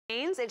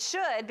It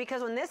should,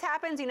 because when this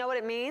happens, you know what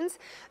it means?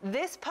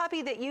 This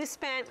puppy that you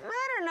spent,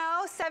 I don't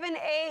know,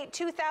 $7,000,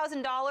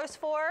 $8,000, $2,000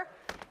 for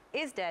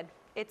is dead.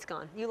 It's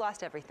gone. You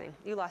lost everything.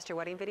 You lost your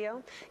wedding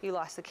video. You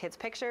lost the kids'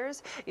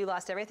 pictures. You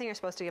lost everything you're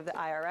supposed to give the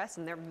IRS,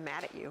 and they're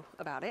mad at you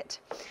about it.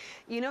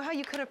 You know how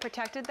you could have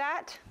protected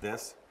that?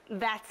 This?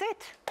 That's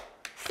it.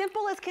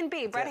 Simple as can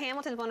be. Brett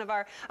Hamilton's one of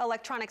our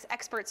electronics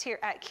experts here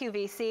at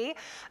QVC.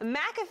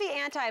 McAfee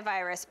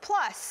Antivirus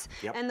Plus,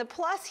 and the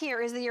plus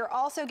here is that you're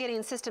also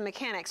getting system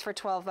mechanics for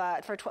It's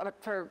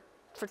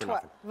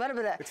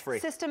free.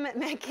 System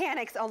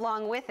mechanics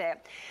along with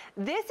it.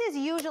 This is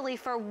usually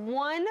for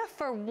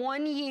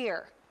one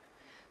year.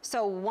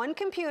 So one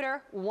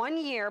computer,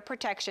 1 year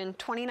protection,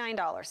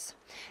 $29.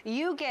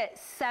 You get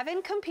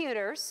 7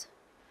 computers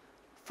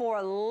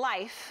for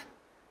life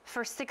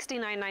for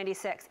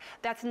 $69.96.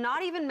 That's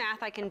not even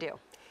math I can do.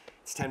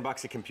 It's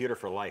 $10 a computer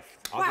for life.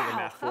 I'll do the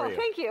math for you.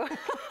 Thank you.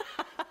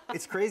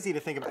 It's crazy to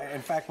think about.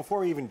 In fact, before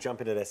we even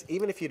jump into this,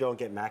 even if you don't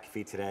get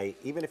McAfee today,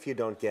 even if you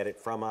don't get it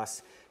from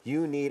us,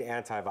 you need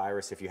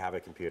antivirus if you have a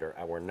computer,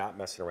 and we're not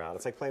messing around.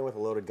 It's like playing with a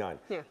loaded gun.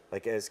 Yeah.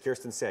 Like as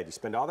Kerstin said, you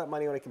spend all that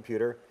money on a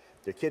computer,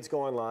 your kids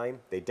go online,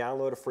 they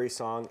download a free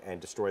song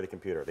and destroy the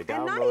computer. They download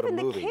a movie. And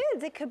not even the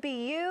kids, it could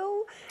be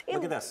you.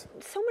 Look at this.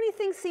 So many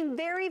things seem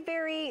very,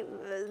 very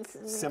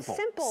simple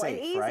safe,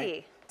 and easy.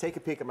 Right? Take a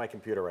peek at my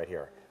computer right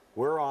here.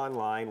 We're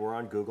online, we're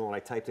on Google, and I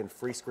typed in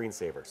free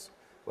screensavers.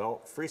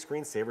 Well, free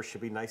screensavers should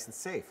be nice and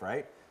safe,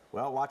 right?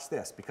 Well, watch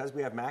this. Because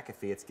we have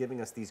McAfee, it's giving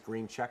us these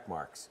green check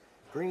marks.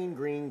 Green,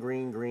 green,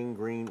 green, green,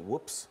 green,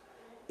 whoops.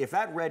 If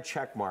that red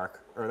check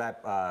mark, or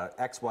that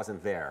X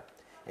wasn't there,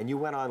 and you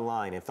went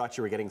online and thought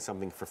you were getting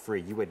something for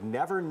free, you would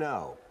never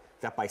know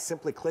that by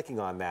simply clicking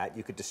on that,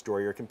 you could destroy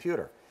your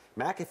computer.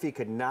 McAfee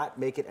could not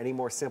make it any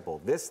more simple.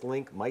 This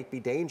link might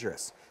be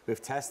dangerous.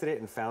 We've tested it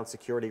and found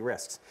security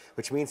risks,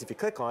 which means if you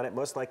click on it,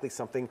 most likely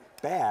something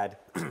bad,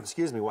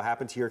 excuse me, will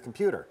happen to your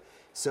computer.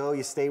 So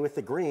you stay with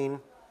the green,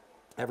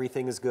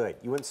 everything is good.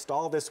 You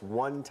install this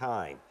one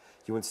time.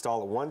 You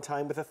install it one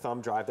time with a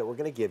thumb drive that we're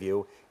going to give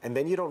you, and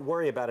then you don't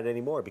worry about it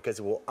anymore because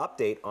it will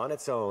update on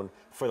its own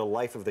for the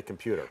life of the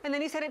computer. And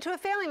then you send it to a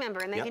family member,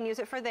 and they can use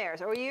it for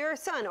theirs, or your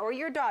son, or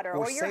your daughter,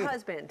 or your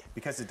husband.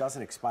 Because it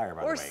doesn't expire,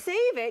 by the way. Or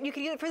save it. You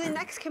can use it for the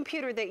next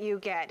computer that you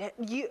get.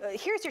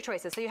 Here's your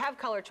choices. So you have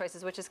color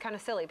choices, which is kind of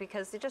silly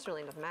because it just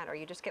really doesn't matter.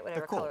 You just get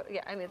whatever color.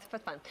 Yeah, I mean, it's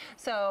fun.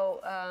 So,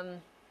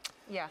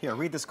 yeah. Here,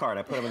 read this card.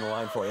 I put them in the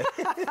line for you.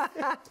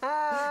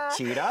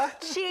 Cheetah.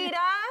 Cheetah.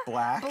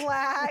 Black.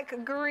 Black,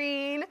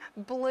 green,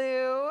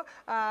 blue,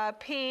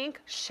 pink,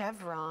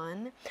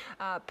 chevron,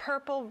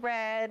 purple,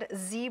 red,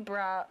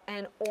 zebra,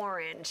 and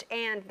orange.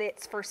 And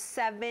it's for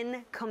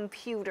 7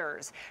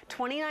 computers.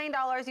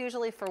 $29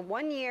 usually for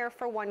 1 year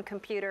for 1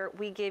 computer.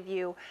 We give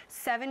you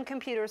 7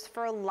 computers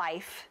for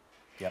life.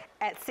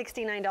 At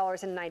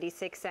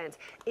 $69.96.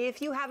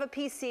 If you have a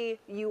PC,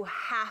 you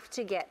have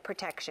to get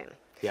protection.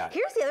 Yeah.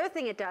 Here's the other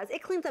thing it does.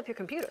 It cleans up your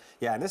computer.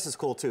 Yeah, and this is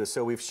cool too.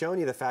 So we've shown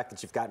you the fact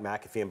that you've got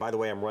McAfee, and by the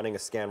way, I'm running a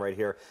scan right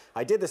here.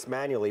 I did this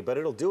manually, but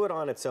it'll do it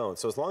on its own.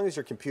 So as long as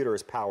your computer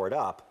is powered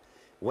up,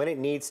 when it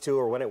needs to,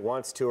 or when it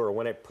wants to, or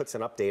when it puts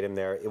an update in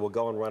there, it will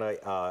go and run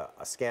a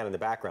scan in the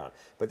background.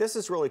 But this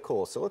is really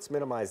cool. So let's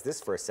minimize this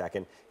for a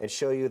second and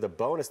show you the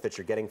bonus that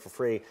you're getting for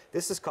free.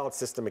 This is called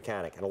System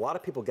Mechanic. And a lot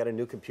of people get a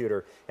new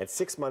computer, and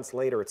 6 months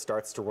later, it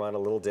starts to run a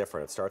little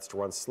different. It starts to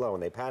run slow,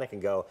 and they panic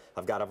and go,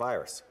 I've got a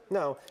virus.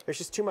 No, there's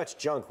just too much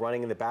junk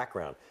running in the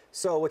background.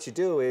 So what you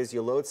do is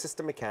you load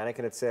System Mechanic,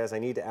 and it says, I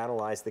need to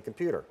analyze the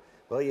computer.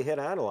 Well, you hit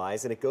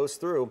analyze, and it goes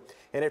through,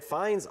 and it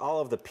finds all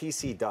of the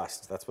PC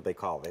dust. That's what they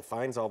call it. It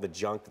finds all the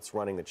junk that's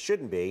running that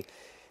shouldn't be.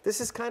 This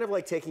is kind of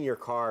like taking your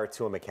car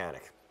to a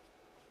mechanic.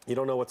 You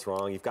don't know what's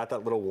wrong. You've got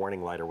that little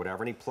warning light or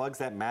whatever, and he plugs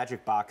that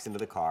magic box into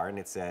the car, and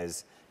it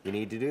says, you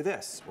need to do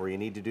this, or you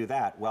need to do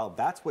that. Well,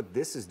 that's what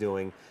this is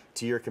doing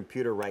to your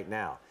computer right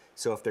now.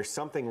 So if there's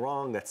something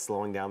wrong that's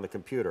slowing down the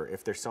computer,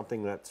 if there's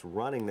something that's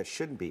running that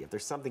shouldn't be, if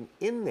there's something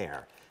in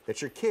there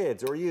that your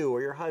kids or you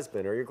or your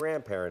husband or your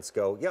grandparents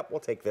go, yep, we'll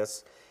take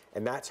this,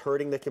 and that's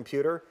hurting the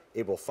computer,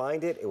 it will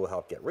find it, it will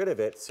help get rid of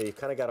it, so you've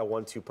kind of got a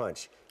 1-2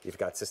 punch. You've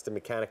got System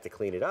Mechanic to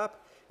clean it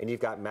up, and you've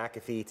got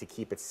McAfee to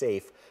keep it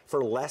safe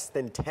for less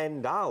than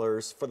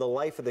 $10 for the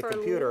life of the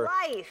computer.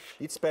 For life!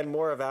 You'd spend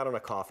more of that on a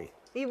coffee.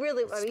 You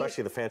really,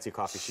 especially the fancy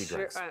coffee she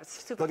drinks.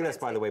 Super Look at this,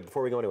 by the way,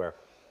 before we go anywhere.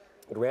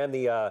 It ran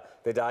the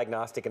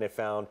diagnostic, and it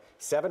found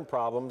 7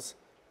 problems,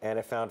 and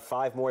it found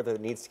 5 more that it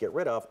needs to get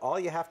rid of. All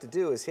you have to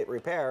do is hit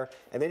repair,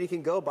 and then you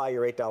can go buy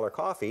your $8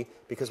 coffee,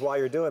 because while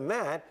you're doing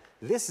that,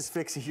 this is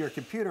fixing your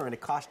computer, and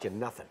it cost you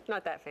nothing.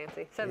 Not that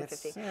fancy,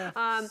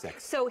 $7.50.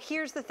 So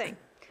here's the thing.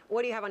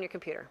 What do you have on your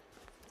computer?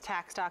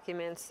 tax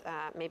documents,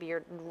 maybe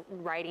you're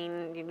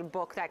writing a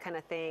book, that kind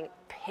of thing,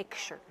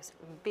 pictures,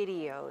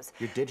 videos.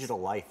 Your digital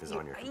life is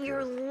on your computer.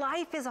 Your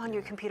life is on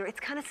your computer. It's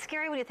kind of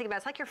scary when you think about it.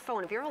 It's like your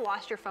phone. If you ever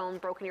lost your phone,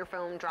 broken your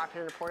phone, dropped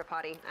it in a porta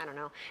potty, I don't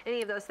know,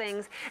 any of those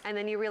things, and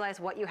then you realize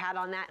what you had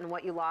on that and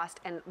what you lost,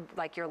 and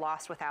like you're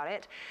lost without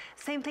it.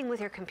 Same thing with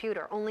your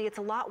computer, only it's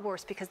a lot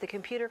worse because the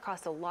computer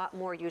costs a lot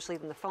more usually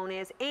than the phone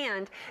is,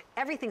 and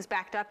everything's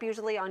backed up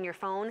usually on your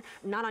phone,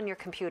 not on your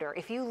computer.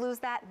 If you lose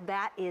that,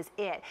 that is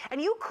it.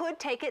 And you could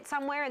take it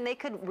somewhere and they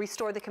could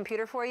restore the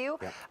computer for you,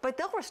 but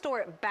they'll restore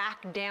it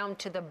back down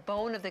to the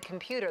bone of the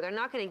computer. They're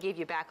not going to give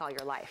you back all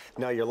your life.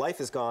 No, your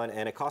life is gone,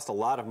 and it costs a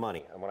lot of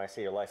money. And when I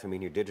say your life, I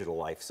mean your digital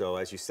life. So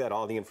as you said,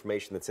 all the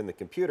information that's in the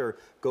computer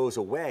goes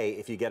away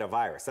if you get a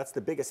virus. That's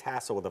the biggest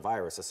hassle with a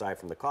virus, aside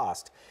from the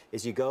cost,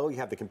 is you go, you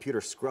have the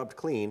computer scrubbed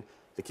clean.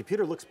 The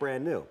computer looks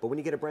brand new, but when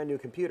you get a brand new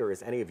computer,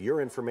 is any of your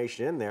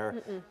information in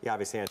there? The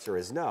obvious answer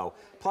is no.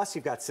 Plus,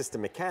 you've got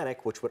System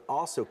Mechanic, which would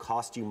also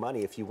cost you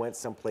money if you went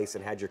someplace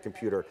and had your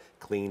computer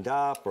cleaned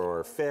up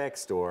or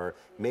fixed or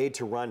made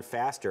to run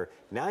faster.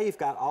 Now you've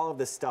got all of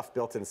this stuff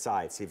built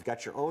inside. So you've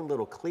got your own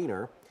little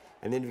cleaner,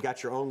 and then you've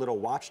got your own little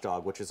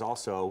watchdog, which is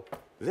also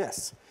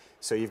this.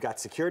 So you've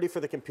got security for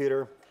the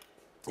computer.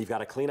 You've got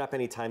to clean up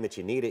any time that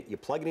you need it. You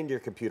plug it into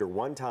your computer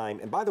one time.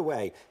 And by the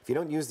way, if you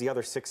don't use the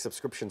other 6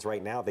 subscriptions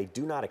right now, they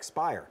do not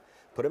expire.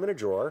 Put them in a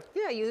drawer.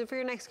 Yeah, use it for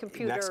your next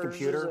computer. Next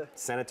computer,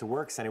 send it to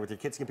work, send it with your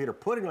kid's computer.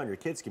 Put it on your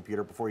kid's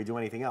computer before you do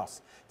anything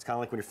else. It's kind of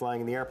like when you're flying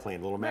in the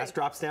airplane. The little mask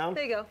drops down.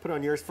 There you go. Put it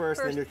on yours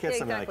first, and then your kid's,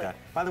 something exactly. like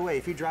that. By the way,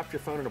 if you dropped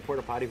your phone in a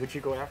porta potty, would you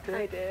go after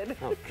it? I did.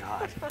 Oh,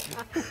 God.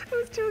 It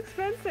was too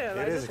expensive.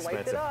 It is expensive.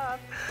 Wiped it off.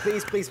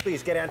 Please, please,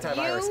 please get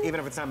Antivirus, You even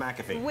if it's not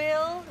McAfee.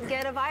 Will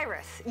get a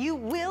virus. You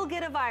will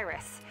get a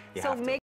virus. You So have to. make